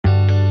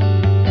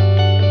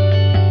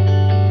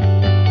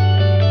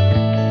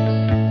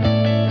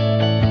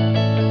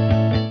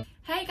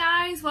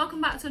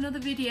to another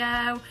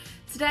video.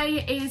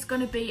 Today is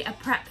going to be a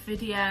prep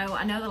video.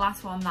 I know the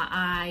last one that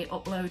I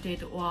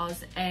uploaded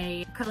was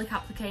a acrylic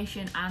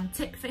application and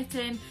tip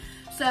fitting,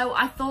 so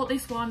I thought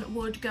this one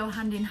would go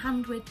hand in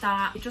hand with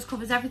that. It just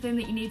covers everything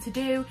that you need to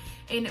do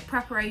in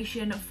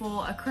preparation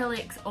for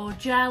acrylics or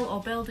gel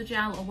or builder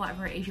gel or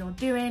whatever it is you're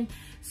doing.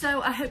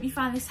 So I hope you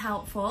find this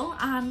helpful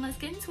and let's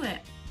get into it.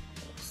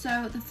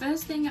 So the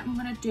first thing I'm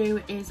going to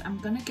do is I'm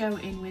going to go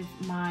in with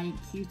my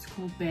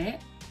cuticle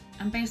bit,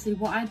 and basically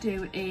what I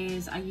do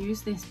is I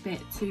use this bit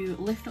to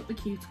lift up the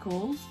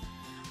cuticles,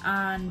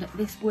 and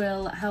this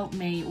will help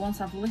me, once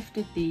I've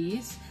lifted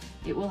these,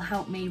 it will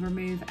help me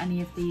remove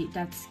any of the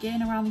dead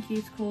skin around the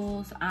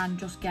cuticles and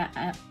just get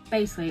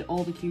basically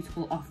all the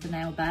cuticle off the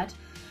nail bed,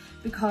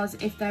 because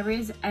if there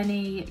is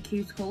any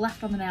cuticle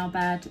left on the nail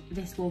bed,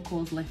 this will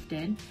cause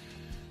lifting.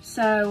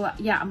 So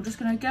yeah, I'm just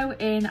going to go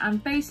in,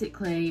 and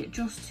basically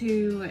just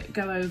to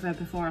go over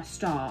before I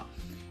start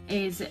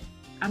is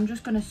I'm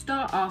just going to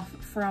start off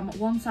from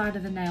one side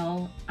of the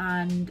nail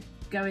and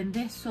go in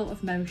this sort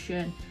of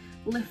motion,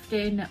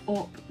 lifting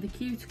up the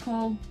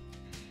cuticle.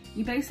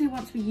 You basically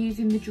want to be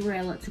using the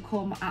drill to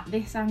come at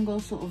this angle,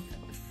 sort of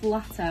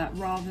flatter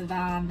rather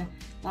than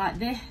like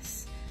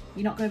this.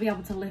 You're not going to be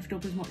able to lift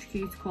up as much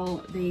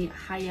cuticle the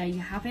higher you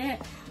have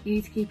it. You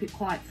need to keep it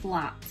quite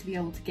flat to be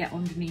able to get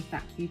underneath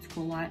that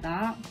cuticle like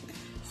that.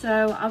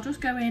 So I'll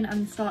just go in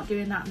and start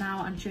doing that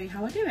now and show you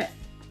how I do it.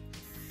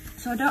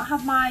 So I don't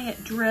have my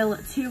drill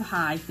too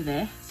high for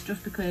this,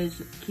 just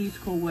because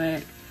cuticle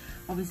work,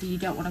 obviously you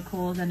don't want to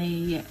cause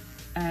any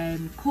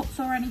cuts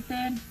or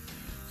anything.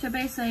 So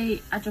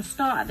basically I just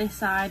start at this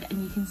side,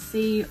 and you can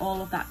see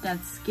all of that dead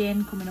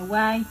skin coming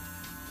away.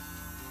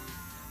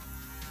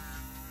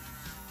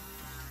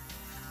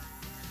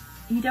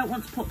 You don't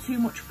want to put too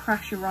much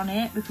pressure on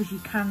it because you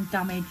can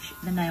damage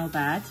the nail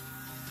bed.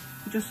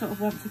 You just sort of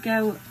want to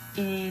go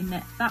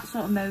in that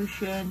sort of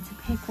motion to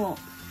pick up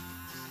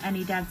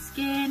any dead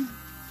skin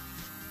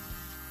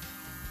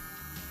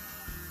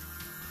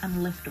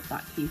and lift up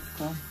that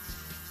cuticle.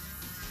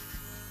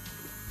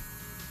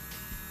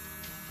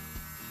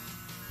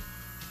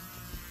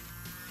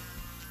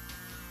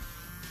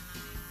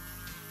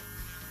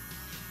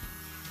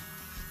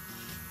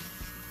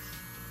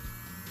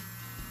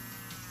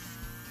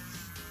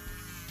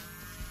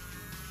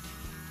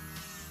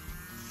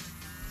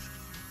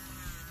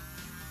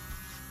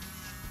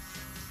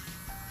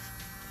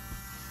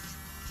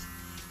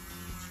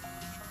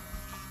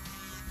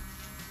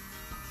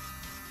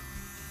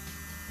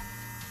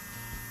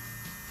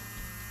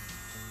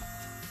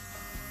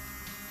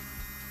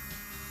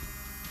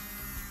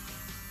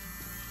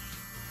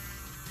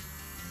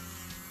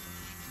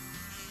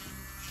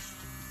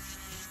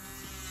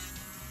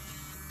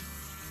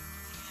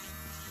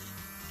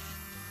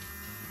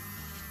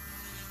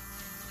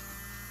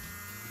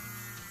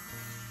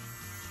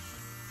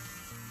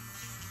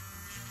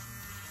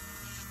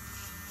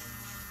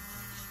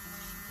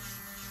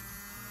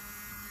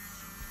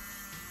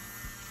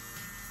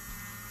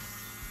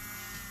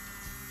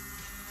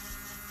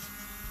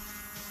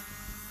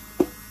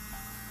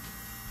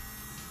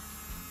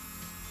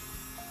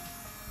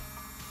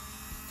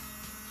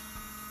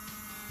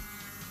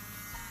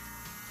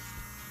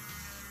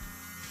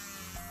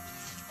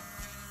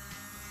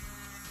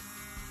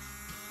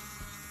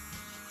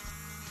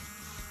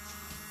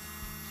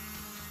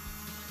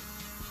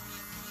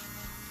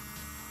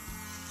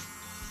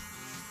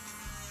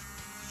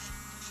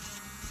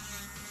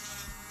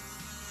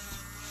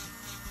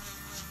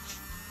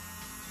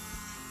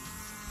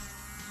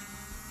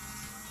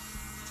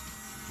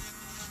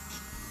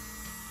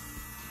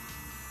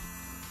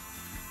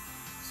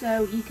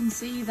 So you can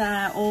see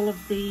there all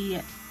of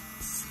the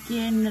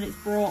skin that it's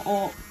brought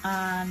up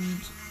and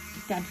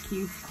dead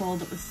cuticle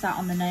that was sat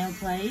on the nail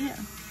plate.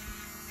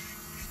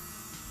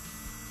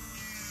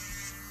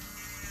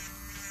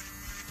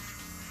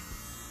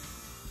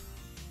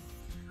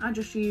 I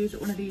just use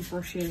one of these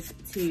brushes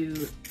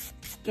to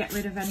get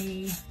rid of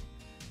any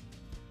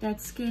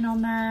dead skin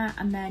on there,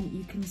 and then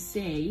you can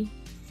see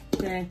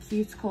the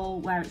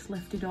cuticle where it's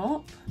lifted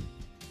up.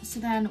 So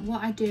then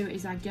what I do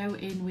is I go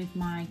in with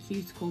my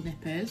cuticle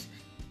nippers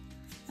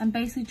and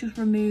basically just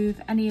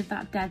remove any of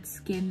that dead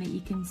skin that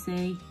you can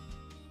see.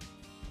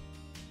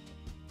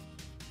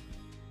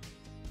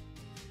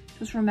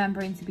 Just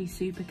remembering to be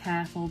super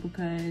careful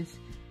because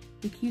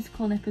the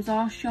cuticle nippers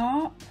are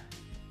sharp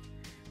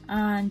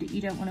and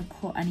you don't want to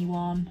cut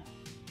anyone.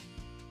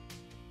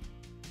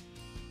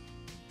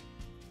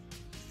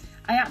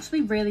 I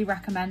actually really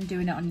recommend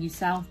doing it on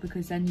yourself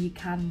because then you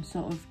can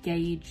sort of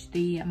gauge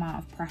the amount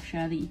of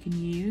pressure that you can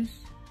use.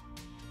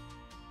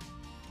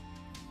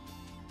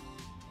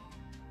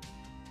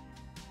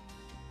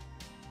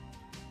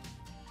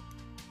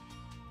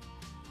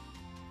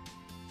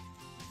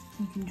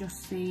 You can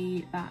just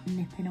see that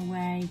nipping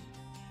away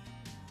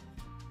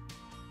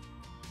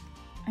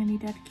any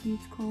dead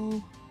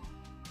cuticle.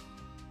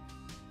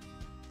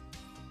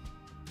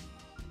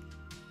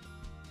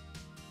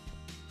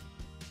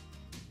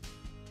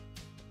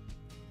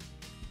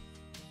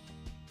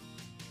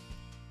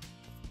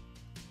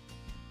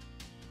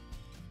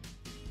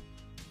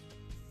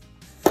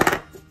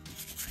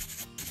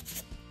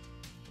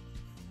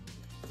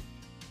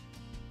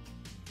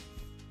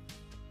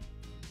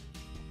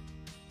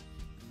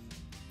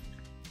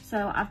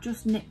 So I've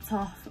just nipped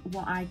off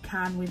what I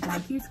can with my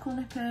cuticle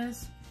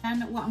nippers.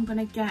 Then what I'm going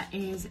to get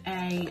is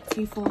a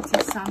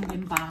 240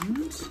 sanding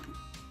band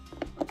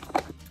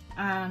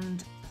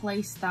and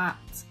place that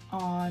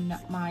on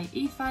my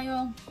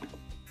e-file.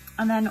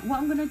 And then what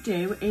I'm going to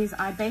do is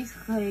I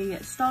basically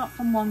start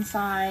from one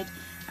side,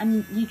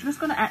 and you're just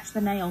going to etch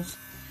the nails.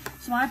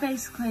 So I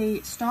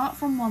basically start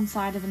from one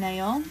side of the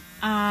nail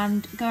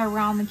and go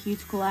around the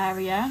cuticle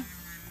area.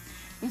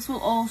 This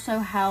will also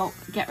help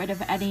get rid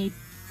of any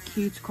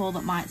cuticle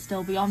that might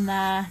still be on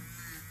there.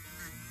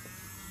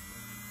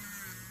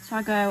 So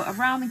I go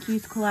around the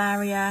cuticle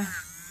area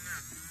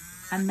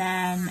and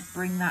then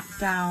bring that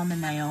down the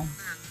nail.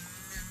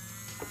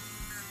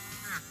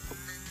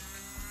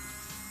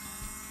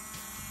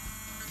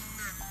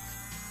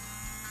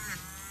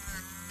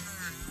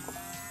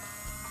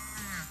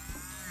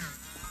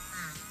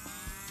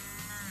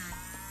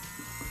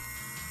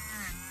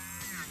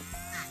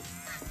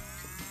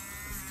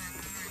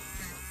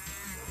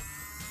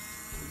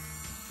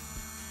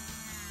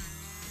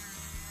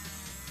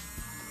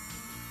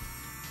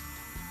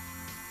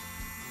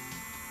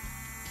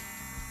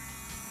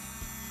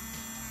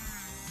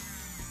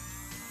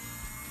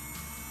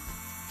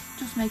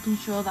 Just making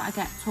sure that I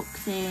get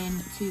tucked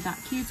in to that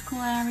cuticle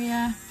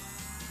area,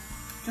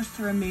 just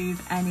to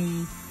remove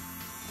any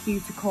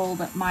cuticle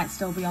that might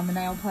still be on the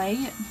nail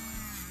plate.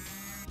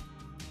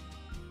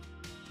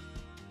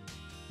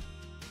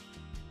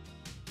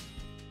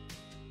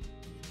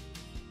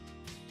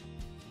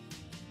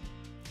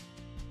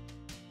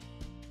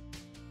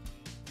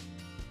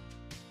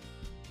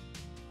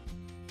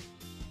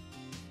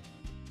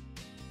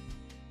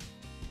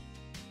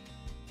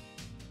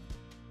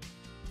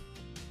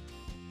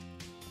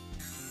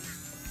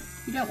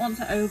 You don't want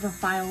to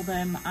over-file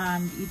them,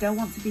 and you don't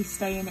want to be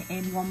staying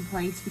in one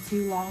place for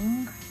too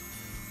long.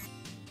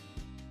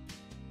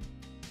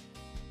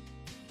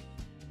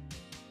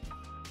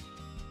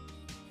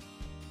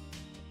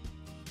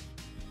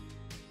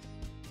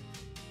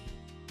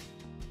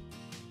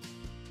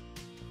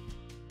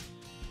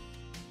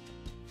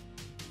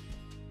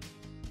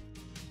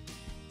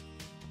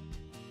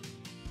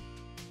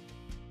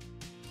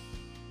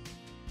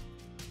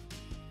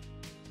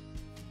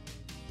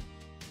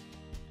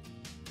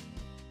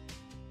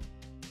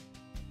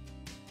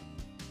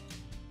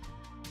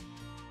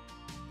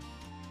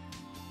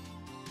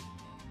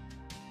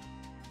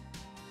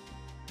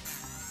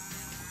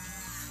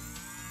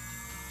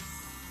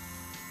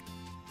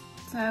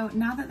 So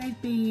now that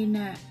they've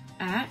been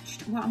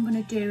etched, what I'm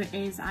going to do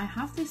is I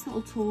have this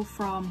little tool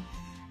from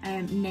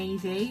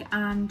Navy,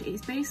 and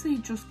it's basically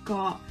just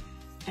got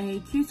a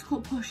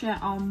cuticle pusher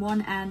on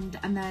one end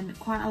and then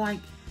quite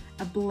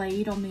a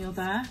blade on the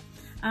other.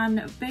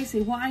 And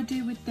basically what I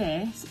do with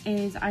this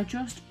is I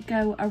just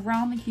go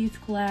around the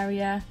cuticle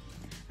area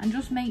and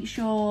just make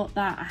sure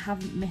that I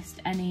haven't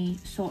missed any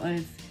sort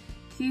of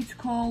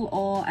cuticle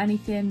or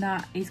anything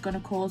that is going to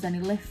cause any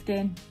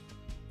lifting.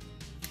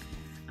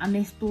 And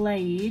this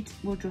blade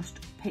will just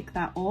pick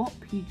that up.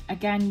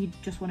 Again, you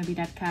just want to be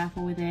dead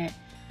careful with it.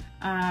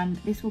 And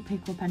this will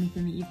pick up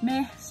anything that you've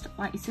missed,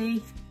 like you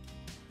see.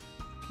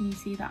 Can you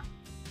see that?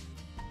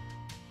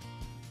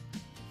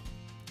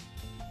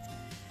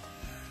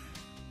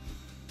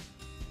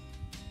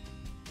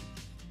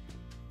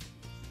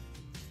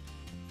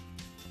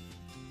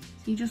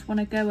 So you just want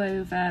to go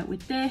over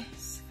with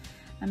this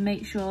and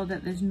make sure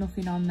that there's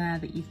nothing on there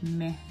that you've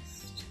missed.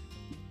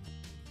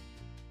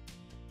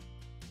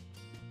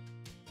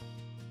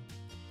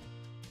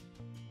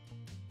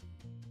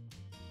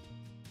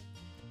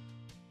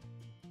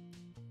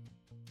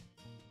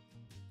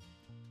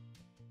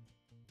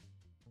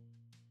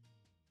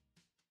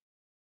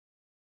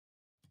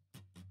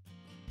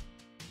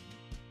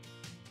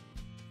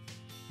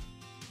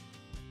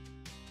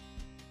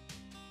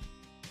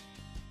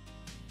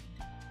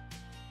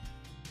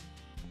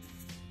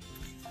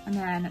 And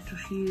then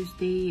just use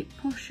the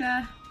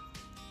pusher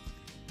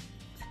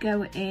to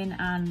go in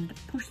and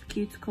push the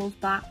cuticles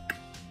back.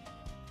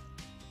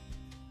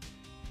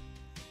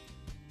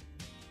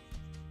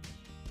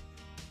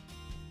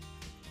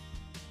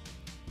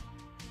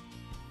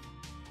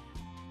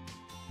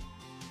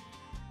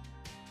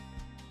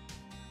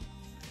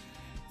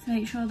 To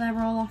make sure they're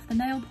all off the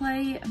nail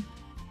plate.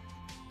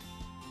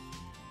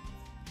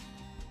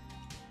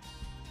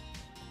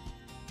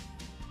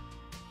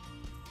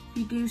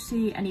 If you do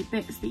see any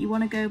bits that you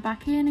want to go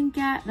back in and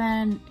get,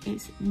 then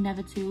it's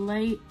never too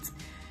late.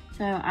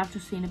 So I've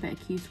just seen a bit of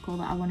cuticle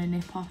that I want to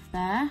nip off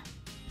there.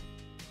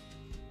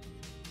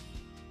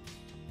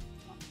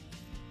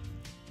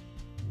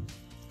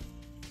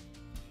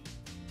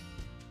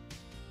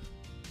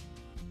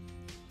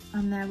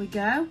 And there we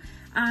go.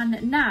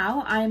 And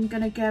now I'm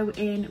going to go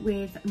in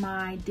with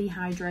my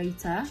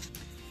dehydrator.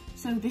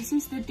 So this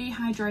is the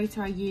dehydrator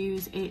I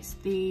use. It's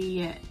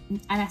the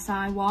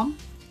NSI one.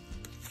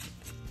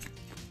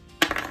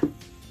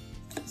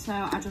 So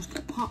I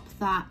just pop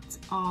that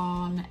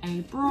on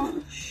a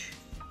brush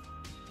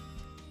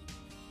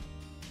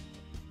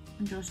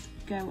and just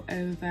go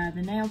over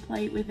the nail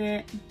plate with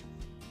it.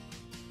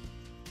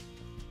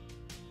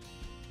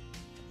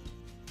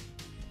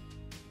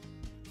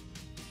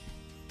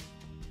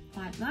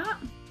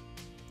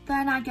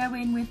 then I go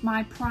in with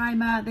my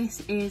primer.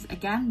 This is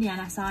again the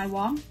NSI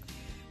one.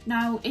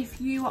 Now if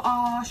you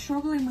are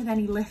struggling with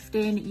any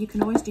lifting, you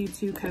can always do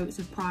 2 coats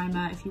of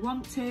primer if you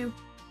want to.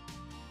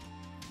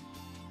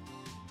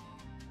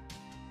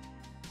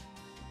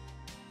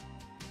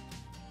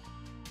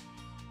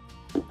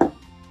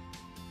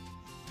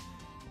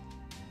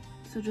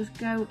 So just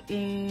go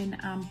in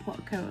and put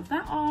a coat of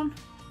that on.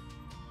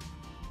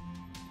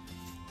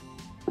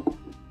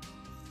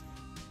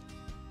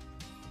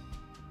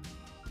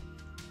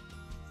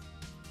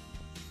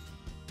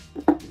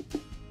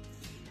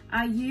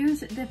 I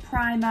use the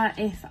primer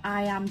if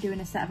I am doing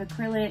a set of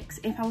acrylics.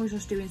 If I was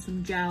just doing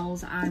some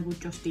gels, I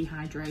would just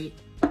dehydrate.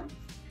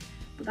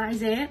 But that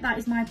is it, that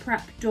is my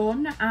prep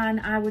done, and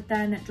I would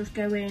then just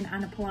go in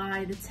and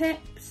apply the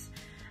tips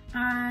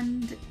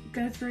and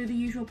go through the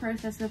usual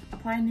process of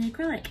applying the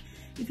acrylic.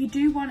 If you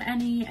do want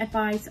any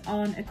advice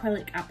on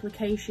acrylic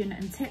application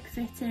and tip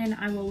fitting,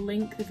 I will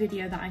link the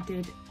video that I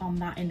did on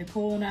that in the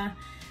corner.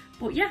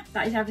 But yeah,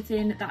 that is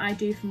everything that I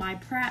do for my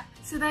prep.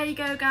 So there you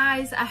go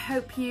guys, I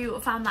hope you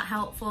found that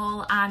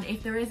helpful, and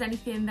if there is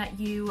anything that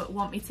you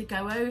want me to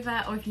go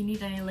over, or if you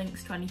need any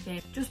links to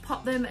anything, just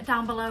pop them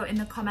down below in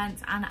the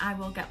comments and I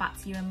will get back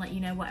to you and let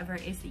you know whatever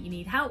it is that you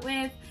need help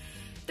with.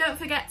 Don't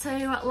forget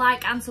to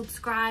like and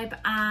subscribe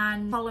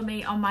and follow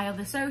me on my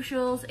other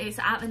socials. It's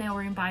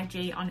 @thenailroom by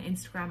G on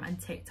Instagram and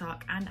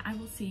TikTok, and I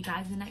will see you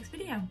guys in the next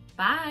video.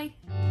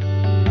 Bye!